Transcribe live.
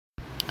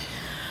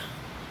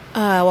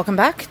Welcome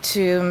back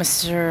to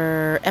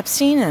Mr.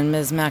 Epstein and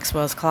Ms.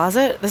 Maxwell's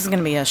Closet. This is going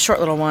to be a short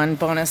little one,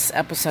 bonus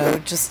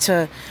episode, just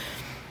to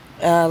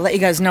let you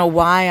guys know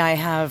why I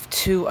have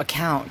two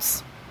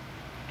accounts.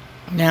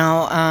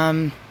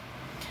 Now,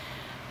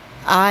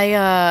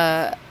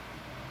 I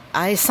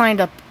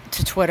signed up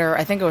to Twitter,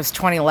 I think it was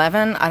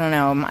 2011, I don't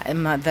know,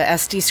 the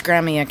SD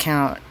Scrammy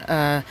account,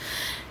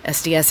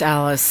 SDS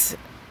Alice,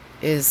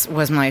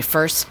 was my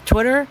first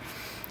Twitter,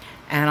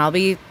 and I'll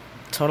be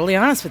totally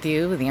honest with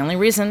you, the only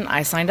reason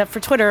I signed up for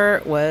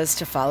Twitter was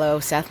to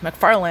follow Seth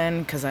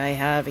MacFarlane, because I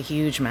have a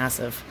huge,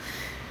 massive,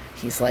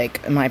 he's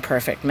like my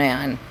perfect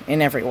man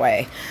in every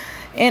way.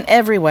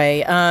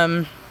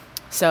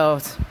 So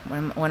it's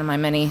one of my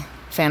many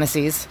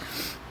fantasies.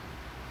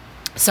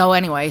 So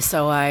anyway,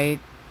 I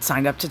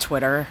signed up to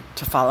Twitter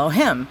to follow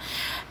him.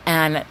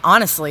 And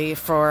honestly,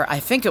 I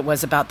think it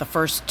was about the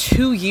first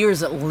 2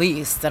 years at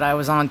least that I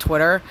was on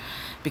Twitter,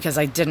 because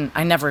I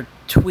never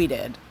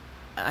tweeted.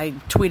 I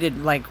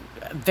tweeted like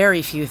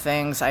very few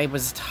things. I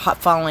was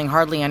following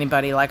hardly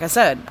anybody. Like I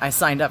said, I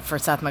signed up for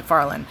Seth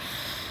MacFarlane.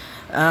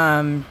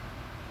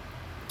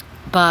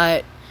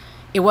 But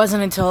it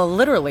wasn't until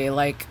literally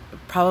like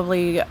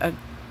probably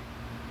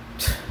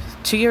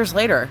 2 years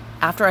later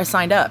after I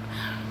signed up,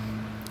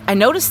 I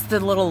noticed the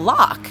little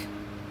lock.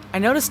 I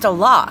noticed a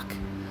lock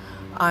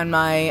on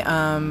my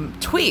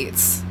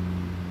tweets.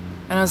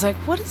 And I was like,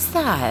 what is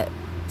that?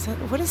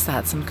 What is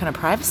that? Some kind of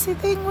privacy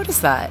thing? What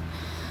is that?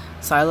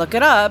 So I look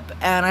it up,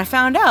 and I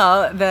found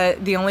out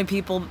that the only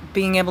people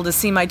being able to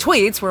see my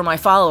tweets were my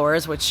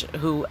followers,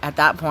 who at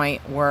that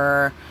point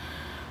were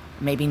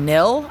maybe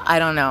nil. I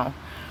don't know.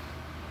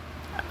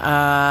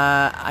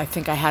 I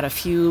think I had a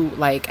few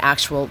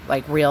actual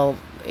real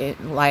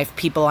life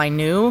people I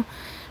knew,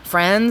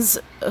 friends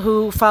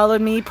who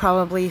followed me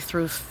probably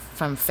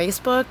from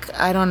Facebook.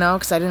 I don't know,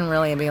 because I didn't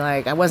really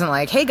I wasn't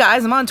like, hey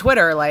guys, I'm on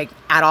Twitter,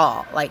 at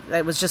all.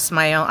 It was just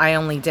my own. I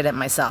only did it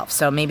myself.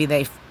 So maybe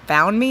they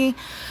found me.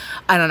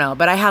 I don't know,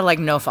 but I had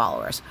no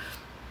followers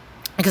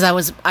because I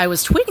was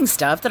tweeting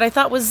stuff that I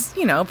thought was,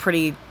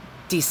 pretty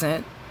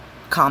decent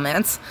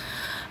comments.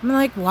 I'm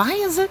like, why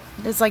is it?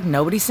 It's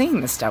nobody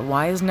seeing this stuff.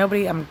 Why is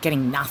nobody? I'm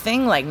getting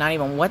nothing. Not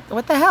even what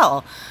the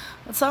hell?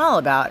 What's it all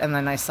about? And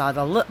then I saw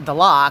the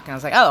lock, and I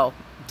was like, oh,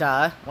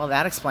 duh. Well,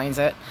 that explains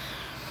it.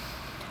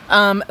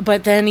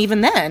 But then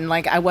even then,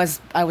 I was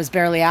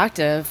barely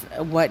active.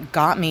 What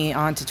got me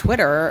onto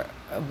Twitter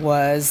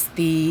was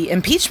the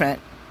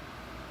impeachment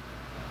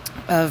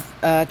of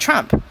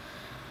Trump.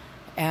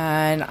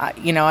 And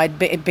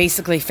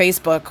basically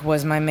Facebook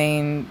was my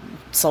main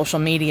social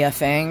media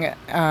thing.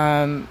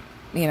 I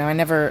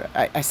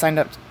signed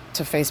up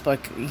to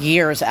Facebook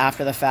years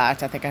after the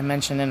fact. I think I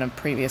mentioned in a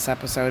previous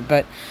episode,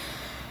 but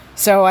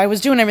so I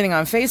was doing everything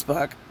on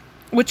Facebook,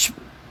 which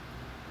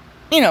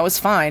was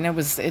fine. It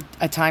was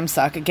a time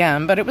suck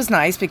again, but it was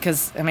nice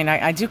because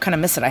I do kind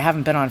of miss it. I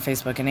haven't been on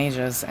Facebook in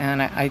ages,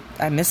 and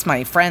I miss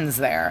my friends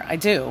there. I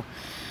do.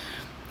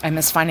 I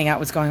miss finding out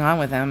what's going on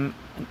with them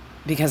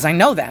because I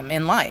know them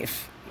in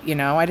life. I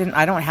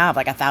don't have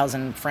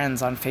 1,000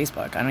 friends on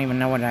Facebook. I don't even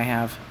know what I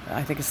have.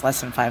 I think it's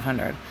less than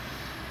 500.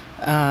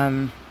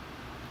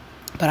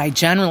 But I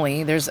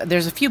generally, there's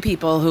a few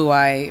people who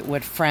I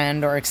would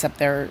friend or accept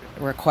their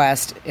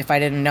request if I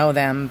didn't know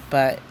them,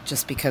 but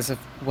just because of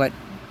what,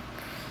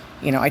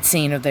 I'd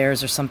seen of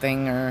theirs or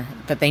something, or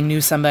that they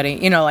knew somebody,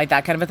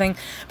 that kind of a thing.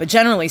 But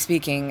generally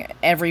speaking,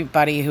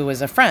 everybody who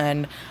is a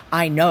friend,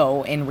 I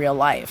know in real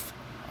life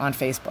on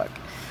Facebook.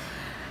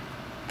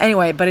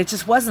 Anyway, but it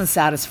just wasn't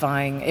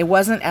satisfying. It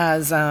wasn't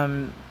as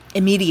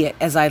immediate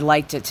as I'd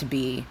liked it to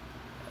be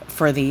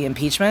for the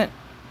impeachment,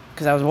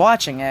 because I was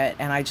watching it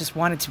and I just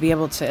wanted to be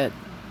able to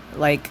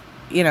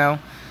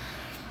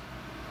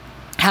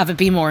have it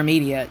be more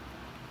immediate.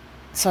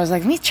 So I was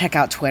like, let me check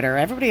out Twitter.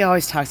 Everybody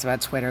always talks about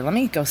Twitter. Let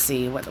me go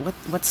see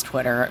what's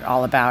Twitter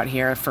all about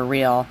here for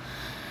real.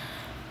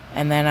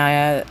 And then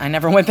I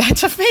never went back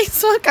to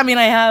Facebook.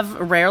 I have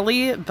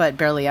rarely, but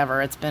barely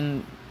ever. It's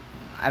been,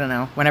 I don't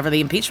know, whenever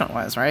the impeachment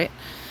was, right?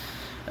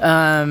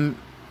 I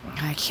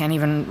can't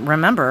even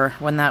remember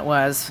when that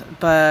was.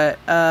 But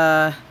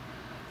to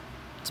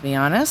be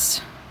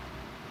honest,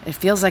 it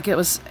feels like it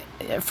was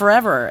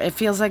forever. It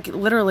feels like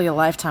literally a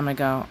lifetime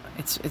ago.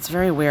 It's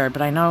very weird,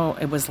 but I know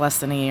it was less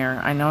than a year.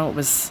 I know it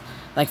was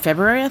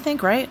February, I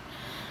think, right?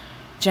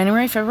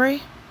 January,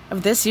 February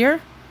of this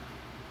year.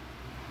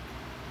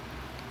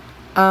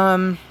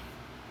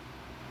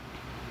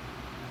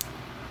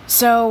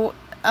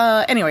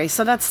 Anyway,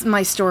 so that's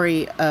my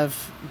story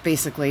of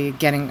basically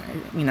getting,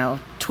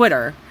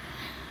 Twitter.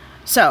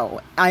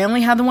 So I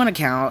only had the one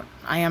account.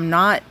 I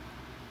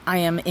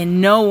am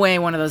in no way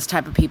one of those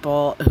type of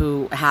people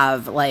who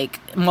have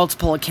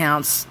multiple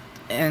accounts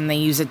and they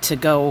use it to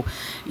go,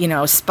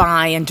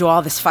 spy and do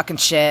all this fucking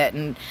shit.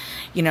 And,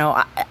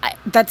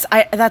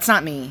 that's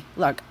not me.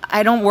 Look,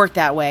 I don't work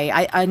that way.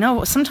 I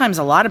know sometimes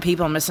a lot of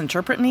people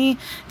misinterpret me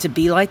to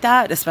be like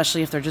that,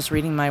 especially if they're just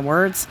reading my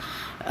words.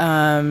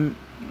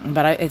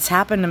 But it's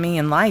happened to me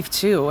in life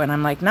too. And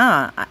I'm like,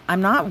 nah,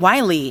 I'm not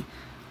wily.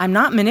 I'm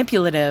not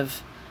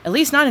manipulative. at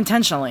least not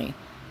intentionally.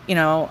 You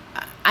know,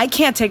 I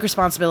can't take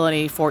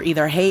responsibility for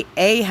either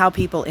how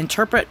people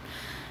interpret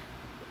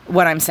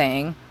what I'm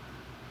saying.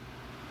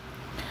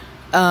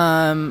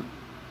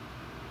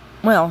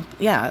 Well,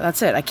 yeah,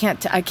 that's it. I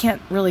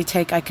can't really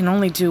take, I can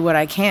only do what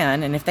I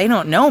can. And if they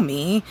don't know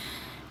me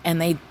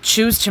and they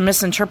choose to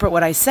misinterpret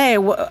what I say,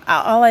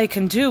 all I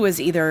can do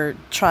is either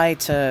try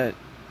to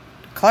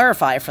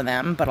clarify for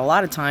them, but a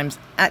lot of times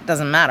that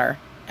doesn't matter.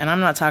 And I'm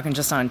not talking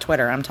just on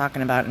Twitter. I'm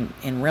talking about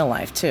in real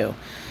life too.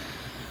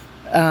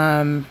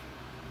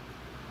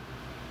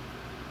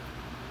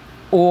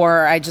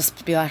 Or I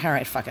just be like, all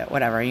right, fuck it,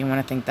 whatever. You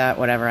want to think that,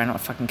 whatever. I don't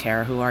fucking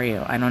care. Who are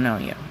you? I don't know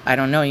you. I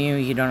don't know you.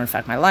 You don't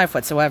affect my life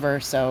whatsoever.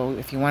 So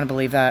if you want to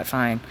believe that,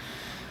 fine.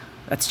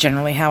 That's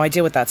generally how I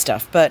deal with that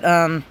stuff. But,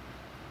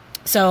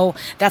 so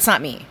that's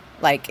not me.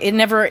 Like, it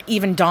never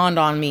even dawned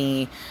on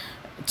me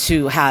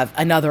to have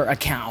another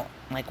account.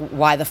 Like,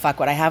 why the fuck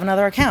would I have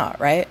another account,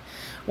 right?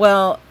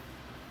 Well,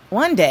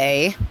 one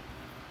day,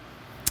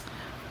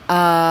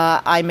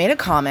 I made a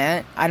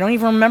comment. I don't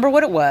even remember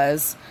what it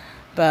was,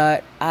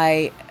 but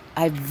I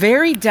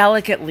very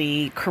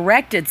delicately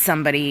corrected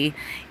somebody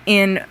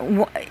in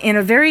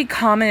a very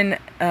common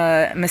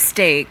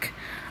mistake.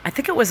 I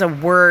think it was a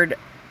word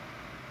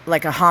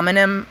like a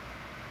homonym.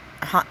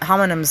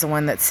 Homonym's the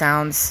one that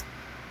sounds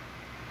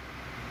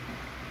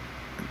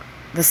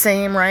the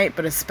same, right?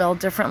 But it's spelled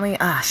differently.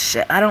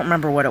 Shit. I don't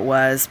remember what it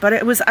was, but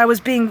I was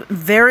being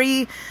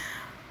very,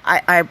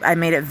 I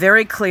made it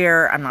very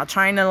clear. I'm not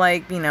trying to,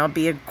 like, you know,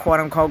 be a quote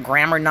unquote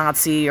grammar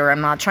Nazi, or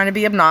I'm not trying to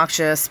be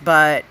obnoxious,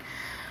 but,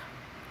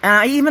 and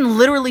I even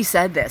literally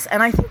said this.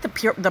 And I think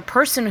the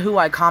person who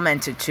I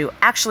commented to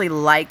actually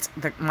liked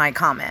my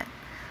comment.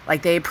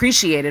 Like, they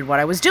appreciated what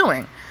I was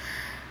doing,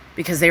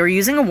 because they were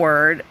using a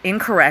word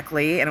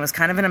incorrectly, and it was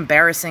kind of an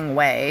embarrassing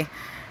way.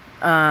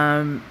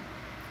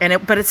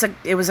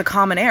 It was a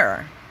common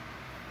error.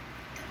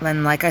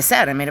 And like I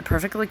said, I made it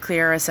perfectly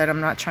clear. I said,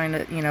 I'm not trying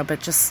to, you know, but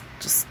just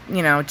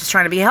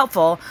trying to be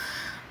helpful.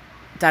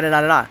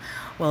 Da-da-da-da-da.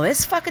 Well,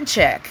 this fucking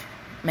chick,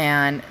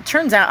 man,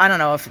 turns out, I don't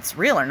know if it's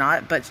real or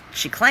not, but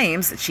she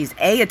claims that she's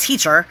a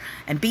teacher,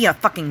 and B, a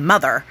fucking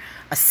mother,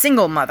 a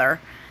single mother.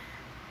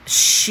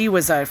 She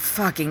was a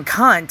fucking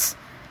cunt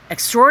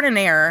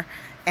extraordinaire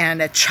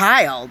and a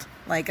child,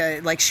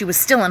 like she was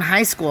still in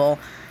high school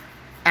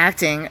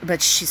acting,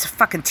 but she's a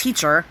fucking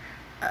teacher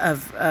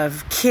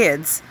of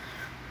kids.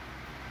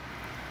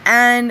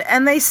 And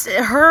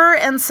her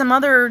and some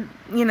other,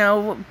 you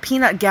know,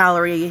 peanut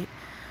gallery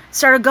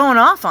started going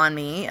off on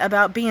me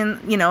about being,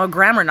 you know, a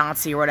grammar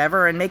Nazi or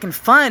whatever, and making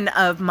fun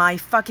of my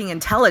fucking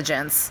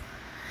intelligence.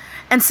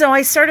 And so I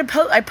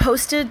I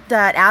posted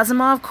that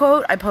Asimov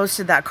quote, I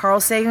posted that Carl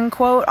Sagan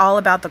quote, all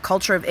about the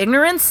culture of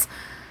ignorance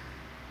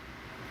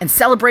and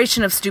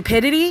celebration of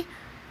stupidity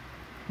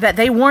that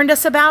they warned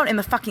us about in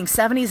the fucking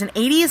 70s and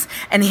 80s,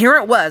 and here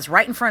it was,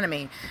 right in front of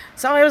me.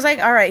 So I was like,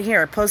 all right,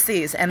 here, post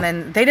these. And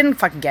then they didn't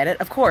fucking get it,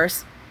 of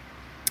course.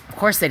 Of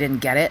course they didn't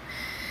get it.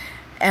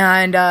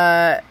 And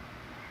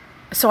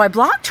so I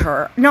blocked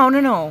her.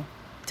 No.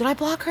 Did I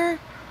block her?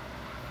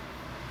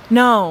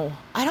 No.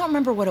 I don't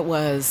remember what it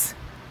was.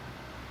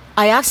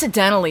 I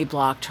accidentally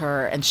blocked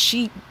her, and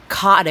she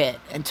caught it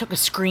and took a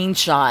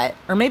screenshot.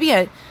 Or maybe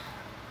I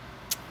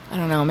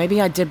don't know,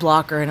 maybe I did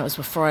block her, and it was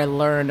before I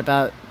learned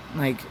about,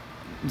 like,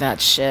 that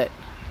shit.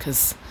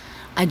 Because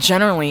I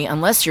generally,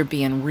 unless you're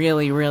being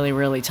really, really,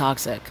 really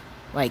toxic,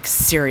 like,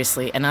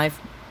 seriously, and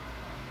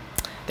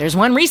there's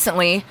one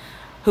recently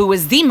who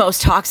was the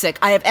most toxic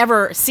I have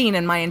ever seen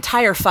in my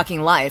entire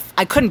fucking life.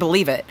 I couldn't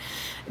believe it.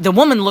 The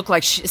woman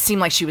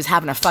seemed like she was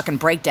having a fucking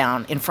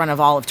breakdown in front of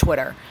all of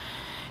Twitter.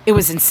 It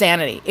was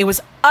insanity. It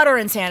was utter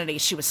insanity.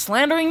 She was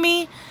slandering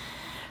me.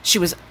 She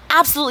was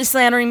absolutely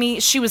slandering me.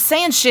 She was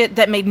saying shit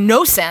that made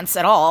no sense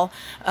at all,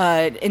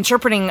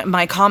 interpreting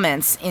my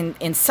comments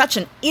in such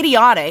an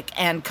idiotic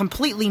and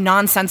completely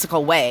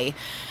nonsensical way.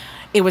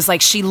 It was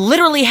like she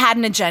literally had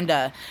an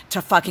agenda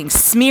to fucking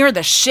smear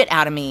the shit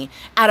out of me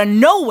out of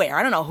nowhere.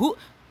 I don't know who.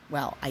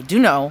 Well, I do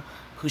know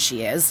who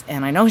she is,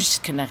 and I know who she's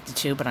connected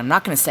to, but I'm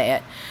not going to say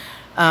it.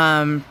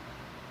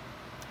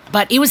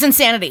 But it was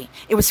insanity.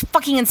 It was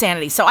fucking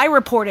insanity. So I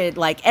reported,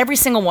 like, every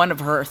single one of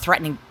her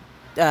threatening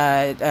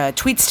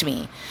tweets to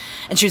me.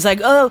 And she was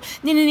like, oh,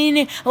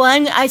 no. Well,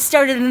 I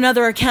started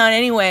another account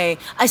anyway.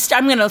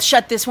 I'm going to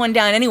shut this one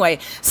down anyway.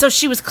 So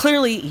she was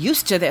clearly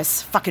used to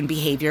this fucking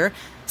behavior.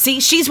 See,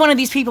 she's one of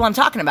these people I'm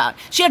talking about.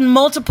 She had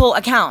multiple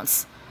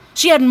accounts.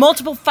 She had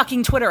multiple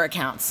fucking Twitter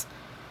accounts.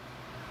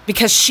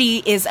 Because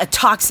she is a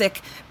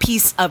toxic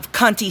piece of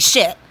cunty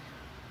shit.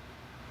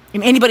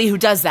 And anybody who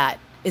does that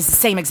is the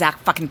same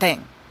exact fucking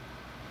thing.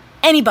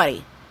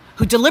 Anybody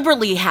who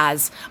deliberately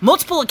has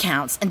multiple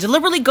accounts and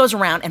deliberately goes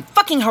around and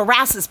fucking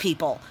harasses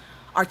people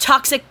are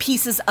toxic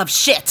pieces of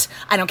shit.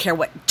 I don't care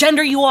what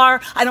gender you are.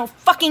 I don't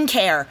fucking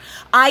care.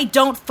 I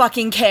don't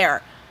fucking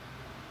care.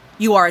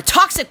 You are a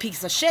toxic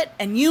piece of shit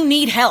and you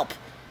need help.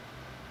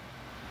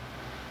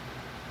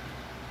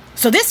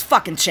 So this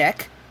fucking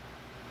chick,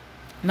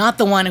 not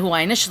the one who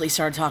I initially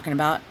started talking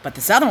about, but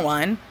this other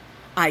one,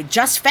 I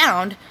just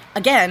found,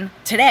 again,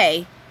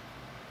 today,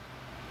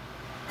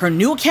 her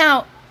new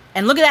account.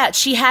 And look at that.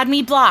 She had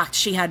me blocked.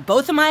 She had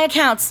both of my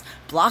accounts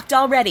blocked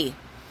already.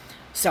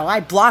 So I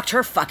blocked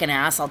her fucking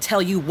ass. I'll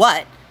tell you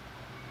what.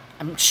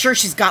 I'm sure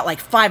she's got like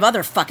 5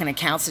 other fucking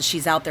accounts that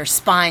she's out there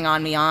spying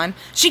on me on.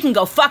 She can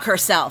go fuck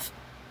herself.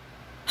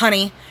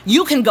 Honey,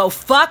 you can go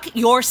fuck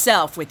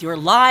yourself with your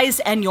lies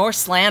and your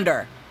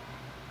slander.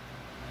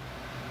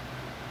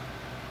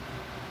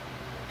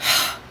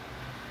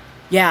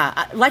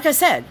 Yeah, like I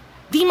said,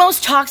 the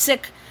most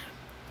toxic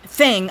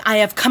thing I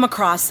have come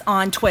across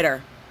on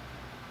Twitter.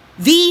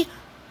 The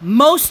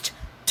most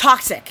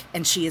toxic.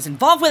 And she is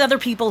involved with other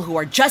people who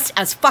are just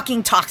as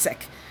fucking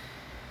toxic.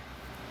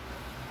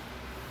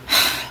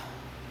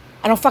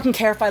 I don't fucking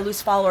care if I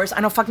lose followers.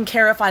 I don't fucking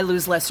care if I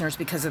lose listeners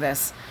because of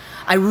this.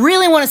 I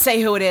really want to say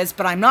who it is,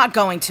 but I'm not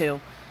going to.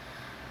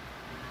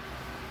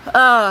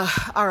 All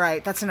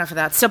right, that's enough of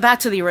that. So back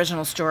to the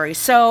original story.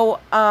 So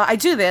I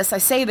do this, I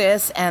say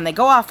this, and they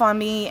go off on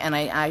me, and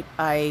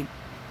I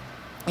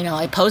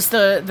post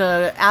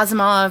the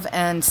Asimov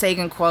and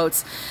Sagan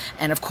quotes,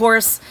 and of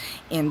course,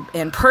 in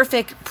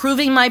perfect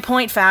proving my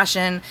point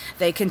fashion,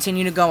 they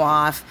continue to go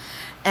off,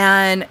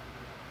 and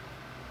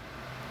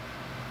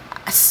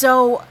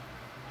so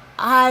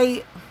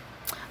I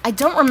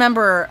don't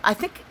remember. I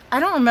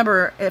don't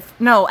remember if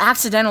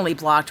accidentally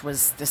blocked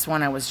was this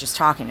one I was just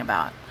talking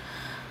about.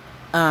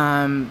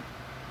 I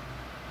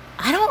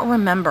don't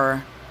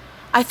remember.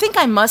 I think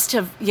I must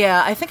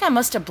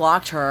have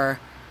blocked her,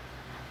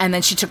 and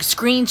then she took a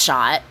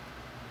screenshot,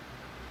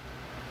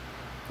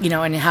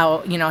 and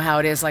how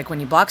it is, like when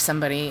you block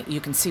somebody,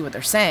 you can see what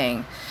they're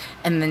saying.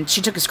 And then she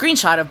took a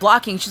screenshot of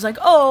blocking. She's like,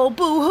 oh,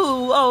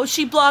 boo-hoo. Oh,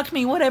 she blocked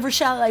me. Whatever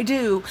shall I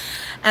do?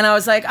 And I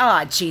was like,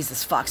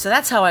 Jesus fuck. So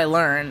that's how I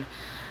learned.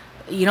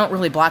 You don't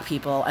really block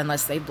people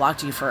unless they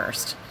blocked you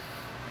first.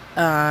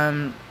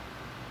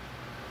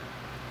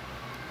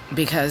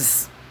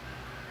 Because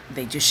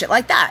they do shit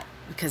like that.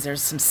 Because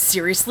there's some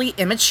seriously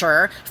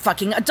immature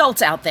fucking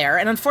adults out there.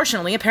 And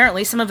unfortunately,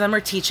 apparently, some of them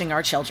are teaching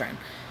our children.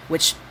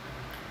 Which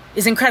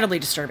is incredibly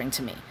disturbing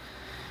to me.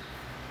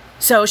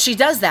 So she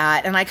does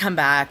that, and I come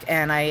back,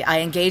 and I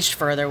engaged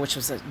further, which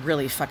was a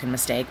really fucking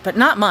mistake. But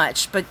not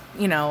much. But,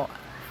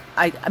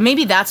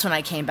 maybe that's when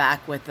I came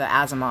back with the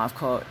Asimov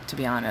quote, to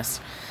be honest.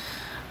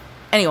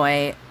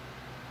 Anyway,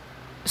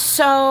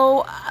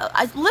 so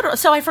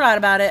I forgot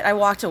about it. I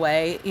walked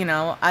away,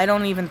 I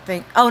don't even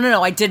think... Oh,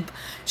 no, I did...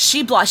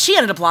 She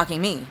ended up blocking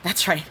me.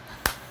 That's right.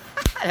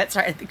 That's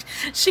right. I think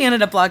she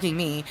ended up blocking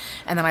me,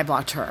 and then I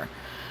blocked her.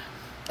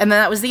 And then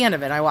that was the end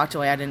of it. I walked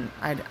away.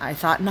 I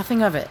thought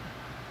nothing of it.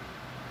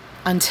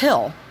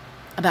 Until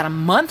about a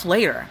month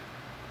later.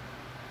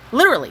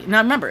 Literally.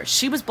 Now remember,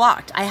 she was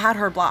blocked. I had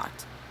her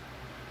blocked.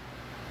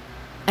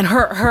 And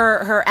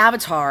her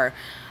avatar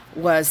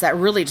was that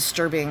really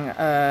disturbing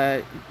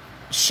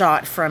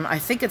shot from, I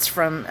think it's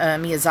from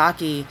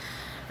Miyazaki,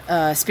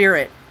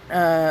 Spirit.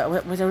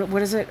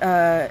 What is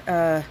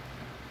it?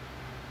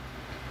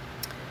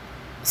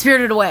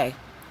 Spirited Away.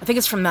 I think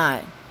it's from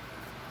that.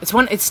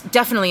 It's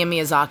definitely a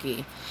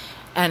Miyazaki.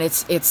 And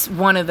it's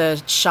one of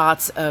the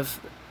shots of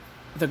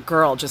the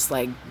girl just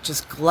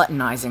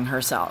gluttonizing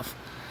herself.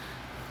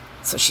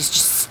 So she's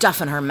just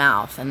stuffing her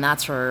mouth, and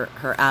that's her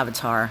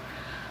avatar.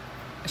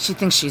 She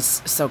thinks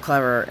she's so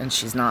clever, and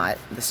she's not,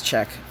 this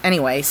chick.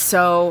 Anyway,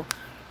 so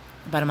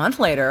about a month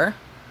later,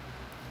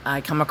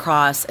 I come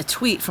across a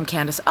tweet from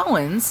Candace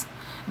Owens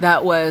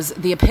that was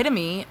the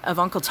epitome of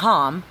Uncle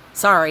Tom.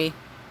 Sorry.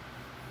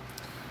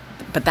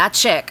 But that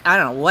chick, I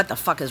don't know what the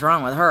fuck is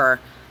wrong with her,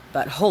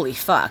 but holy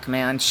fuck,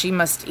 man. She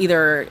must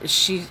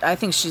I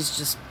think she's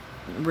just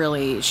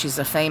really, she's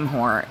a fame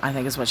whore, I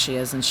think is what she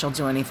is, and she'll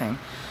do anything,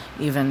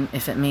 even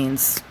if it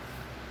means...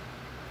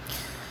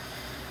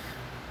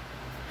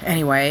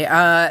 Anyway,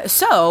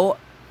 so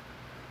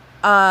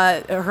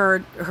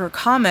her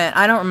comment,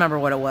 I don't remember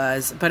what it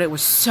was, but it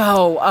was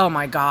so, oh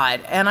my God.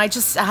 And I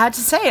had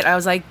to say it. I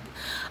was like,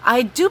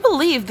 I do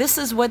believe this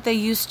is what they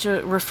used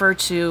to refer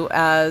to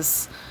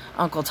as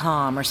Uncle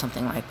Tom or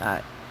something like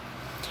that.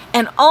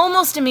 And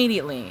almost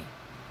immediately,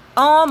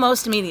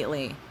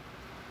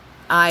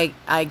 I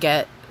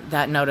get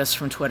that notice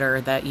from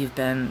Twitter that you've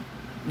been,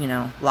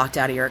 locked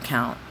out of your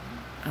account.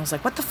 I was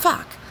like, what the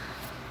fuck?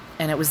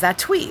 And it was that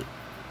tweet.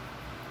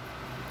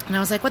 And I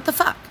was like, what the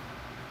fuck?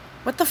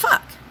 What the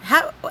fuck?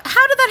 How did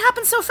that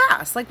happen so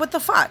fast? Like, what the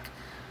fuck?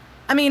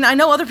 I mean, I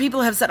know other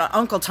people have said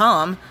Uncle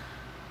Tom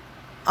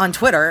on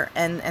Twitter,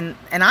 and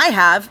I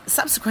have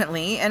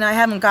subsequently, and I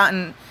haven't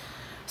gotten...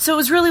 So it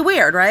was really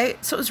weird,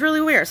 right? So I was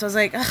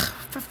like, ugh,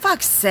 for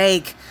fuck's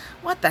sake,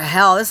 what the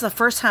hell? This is the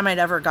first time I'd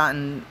ever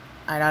gotten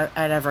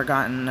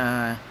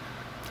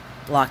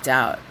blocked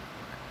out.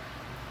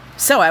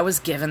 So I was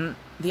given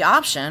the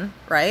option,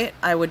 right?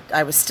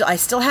 I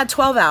still had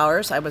 12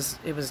 hours. It was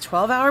a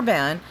 12-hour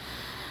ban.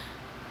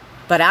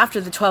 But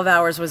after the 12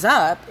 hours was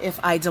up, if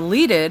I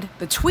deleted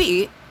the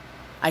tweet,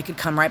 I could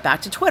come right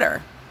back to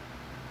Twitter.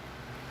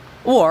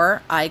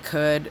 Or I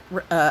could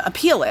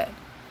appeal it.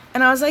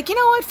 And I was like, you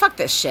know what? Fuck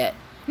this shit.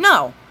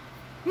 No.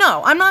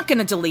 No, I'm not going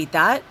to delete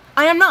that.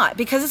 I am not,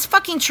 because it's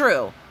fucking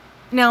true.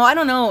 Now, I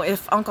don't know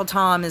if Uncle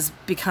Tom has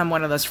become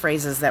one of those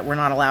phrases that we're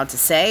not allowed to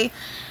say,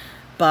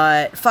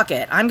 but fuck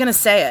it. I'm going to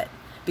say it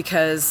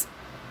because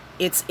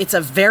it's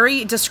a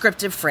very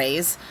descriptive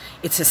phrase.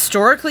 It's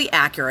historically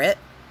accurate.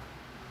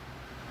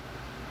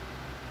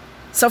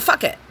 So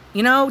fuck it.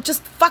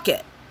 Just fuck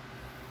it.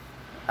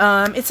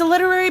 It's a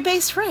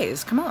literary-based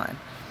phrase. Come on.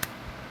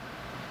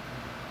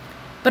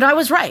 But I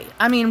was right.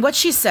 I mean, what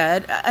she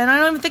said, and I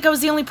don't even think I was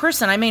the only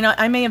person. I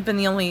may have been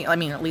the only,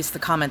 at least the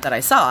comment that I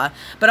saw,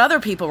 but other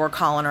people were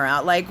calling her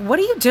out, like, what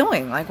are you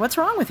doing? Like, what's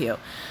wrong with you?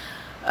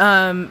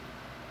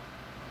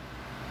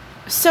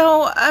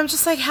 So I'm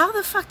just like, how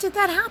the fuck did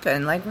that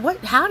happen? Like,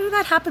 how did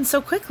that happen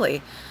so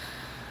quickly?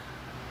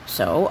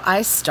 So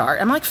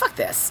I'm like, fuck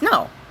this.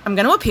 No, I'm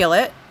going to appeal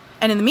it.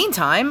 And in the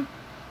meantime,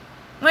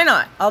 why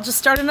not? I'll just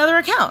start another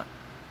account.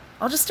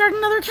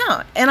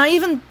 And I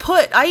even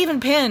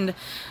pinned,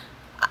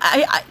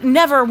 I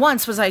never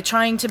once was I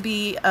trying to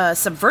be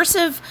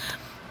subversive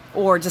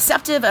or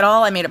deceptive at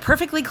all. I made it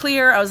perfectly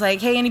clear. I was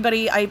like, hey,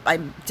 anybody, I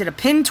did a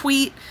pinned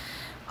tweet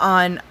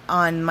on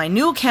my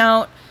new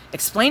account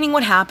explaining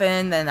what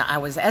happened. And I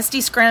was SD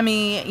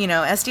Scrammy,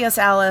 SDS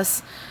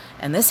Alice,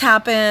 and this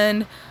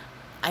happened.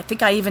 I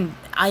think I even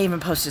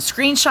posted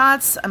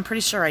screenshots. I'm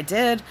pretty sure I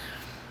did.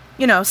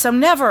 So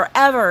never,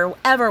 ever,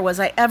 ever was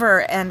I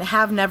ever and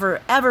have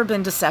never, ever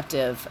been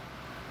deceptive.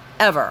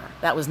 Ever.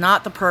 That was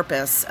not the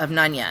purpose of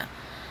Nunya.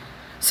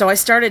 So I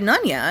started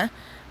Nunya,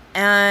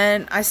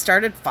 and I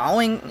started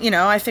following,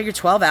 I figured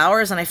 12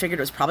 hours, and I figured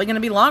it was probably going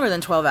to be longer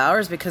than 12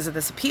 hours because of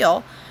this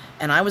appeal,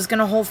 and I was going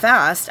to hold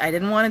fast. I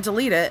didn't want to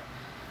delete it.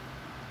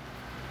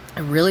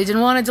 I really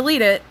didn't want to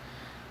delete it.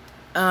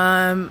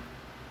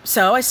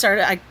 So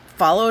I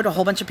followed a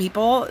whole bunch of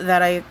people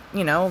that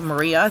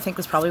Maria, I think,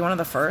 was probably one of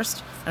the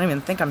first. I don't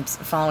even think I'm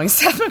following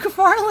Seth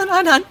MacFarlane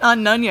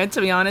on Nunya,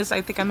 to be honest.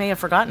 I think I may have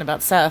forgotten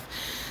about Seth.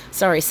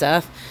 Sorry,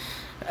 Seth.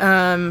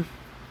 But,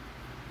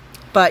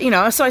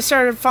 so I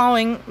started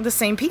following the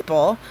same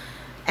people,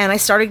 and I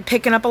started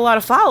picking up a lot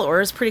of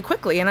followers pretty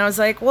quickly, and I was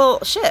like,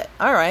 well, shit,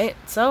 all right.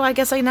 So I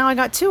guess now I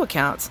got 2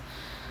 accounts.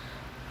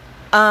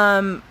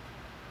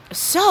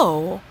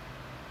 So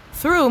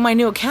through my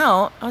new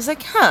account, I was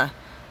like, let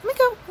me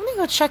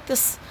go check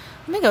this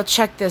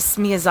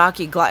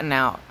Miyazaki glutton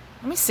out.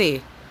 Let me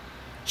see.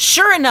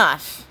 Sure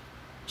enough,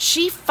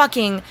 she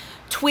fucking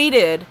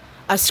tweeted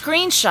a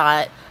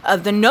screenshot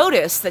of the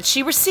notice that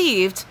she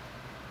received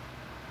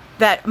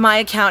that my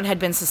account had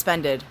been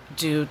suspended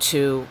due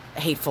to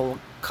hateful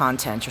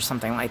content or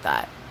something like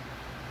that.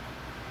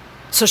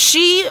 So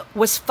she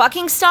was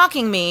fucking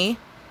stalking me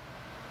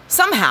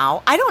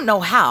somehow. I don't know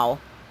how.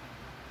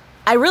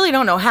 I really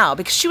don't know how,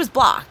 because she was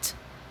blocked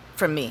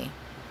from me.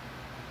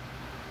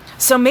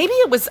 So maybe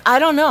it was, I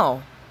don't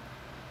know.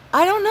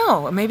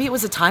 Maybe it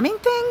was a timing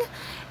thing,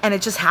 and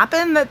it just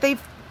happened that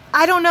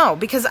I don't know,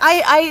 because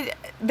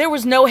there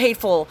was no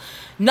hateful,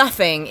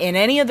 nothing in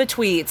any of the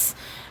tweets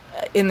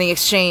in the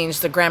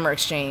exchange, the grammar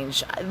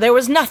exchange. There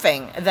was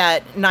nothing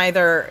that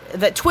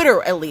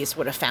Twitter at least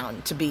would have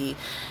found to be,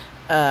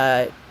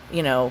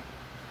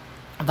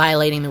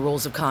 violating the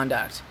rules of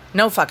conduct.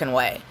 No fucking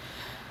way.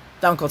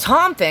 The Uncle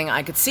Tom thing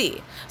I could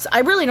see. So I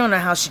really don't know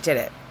how she did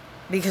it,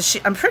 because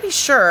I'm pretty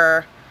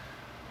sure.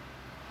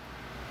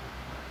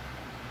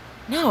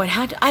 No, it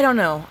had to, I don't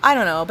know.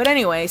 But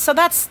anyway, so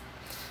that's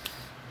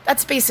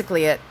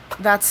basically it.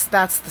 That's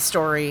the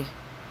story.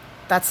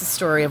 That's the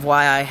story of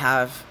why I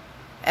have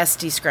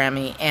SD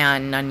Scrammy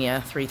and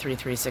Nunya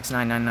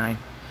 3336999.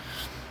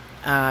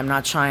 I'm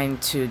not trying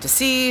to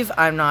deceive.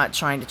 I'm not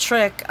trying to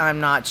trick. I'm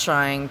not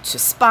trying to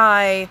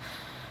spy.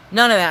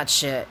 None of that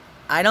shit.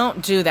 I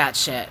don't do that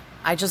shit.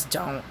 I just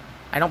don't.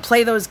 I don't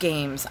play those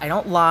games. I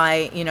don't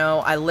lie.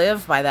 I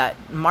live by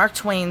that Mark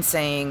Twain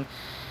saying,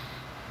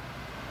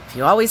 if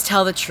you always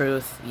tell the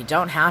truth, you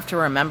don't have to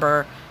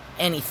remember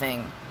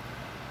anything.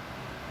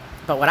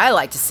 But what I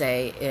like to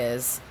say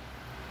is,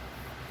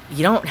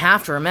 you don't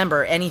have to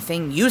remember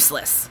anything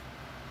useless.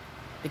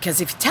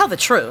 Because if you tell the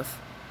truth,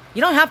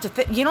 you don't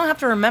have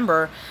to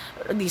remember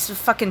these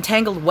fucking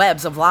tangled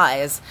webs of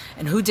lies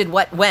and who did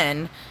what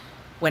when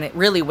it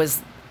really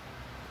was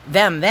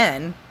them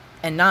then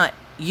and not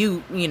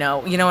you. You know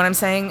what I'm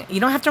saying? You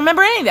don't have to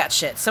remember any of that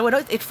shit. So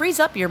it frees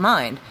up your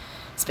mind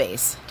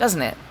space,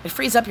 doesn't it? It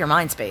frees up your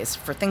mind space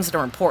for things that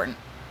are important.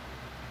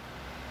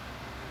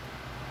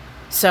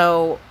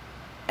 So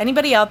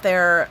anybody out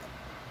there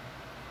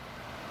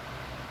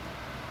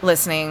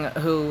listening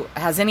who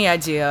has any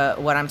idea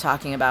what I'm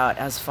talking about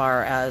as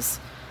far as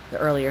the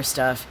earlier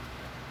stuff,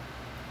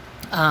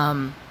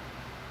 and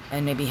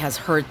maybe has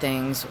heard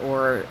things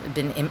or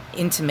been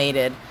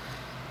intimated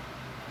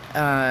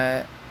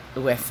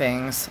with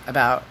things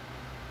about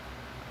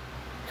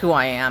who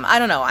I am. I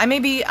don't know. I may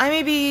be,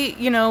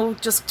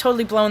 just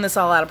totally blowing this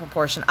all out of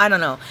proportion. I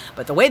don't know.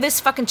 But the way this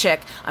fucking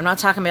chick, I'm not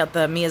talking about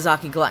the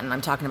Miyazaki glutton,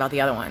 I'm talking about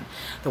the other one.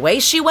 The way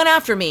she went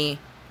after me,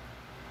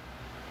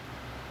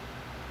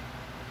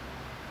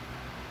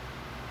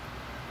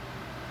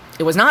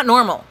 it was not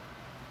normal.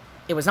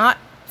 It was not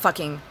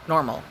fucking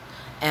normal.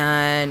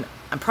 And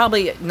I'm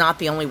probably not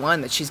the only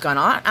one that she's gone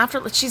on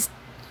after.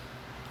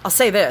 I'll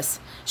say this.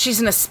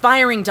 She's an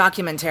aspiring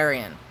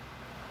documentarian.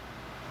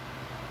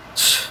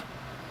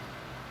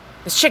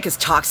 This chick is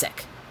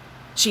toxic.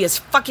 She is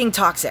fucking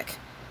toxic.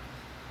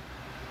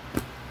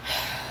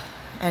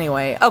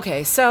 Anyway,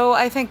 okay, so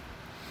I think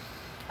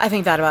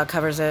that about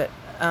covers it.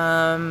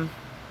 So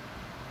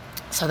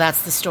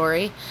that's the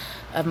story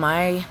of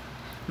my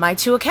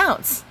two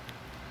accounts.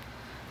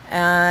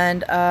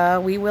 And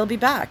we will be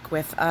back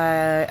with,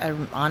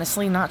 I'm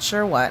honestly not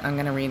sure what I'm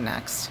going to read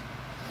next.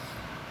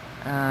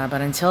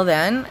 But until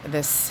then,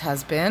 this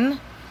has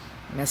been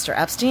Mr.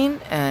 Epstein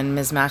and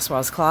Ms.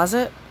 Maxwell's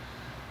Closet.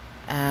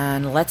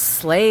 And let's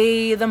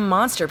slay the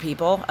monster,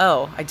 people.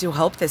 Oh, I do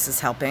hope this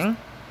is helping.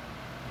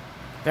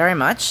 Very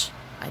much.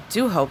 I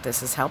do hope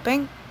this is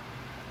helping.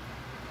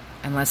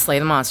 And let's slay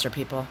the monster,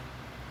 people.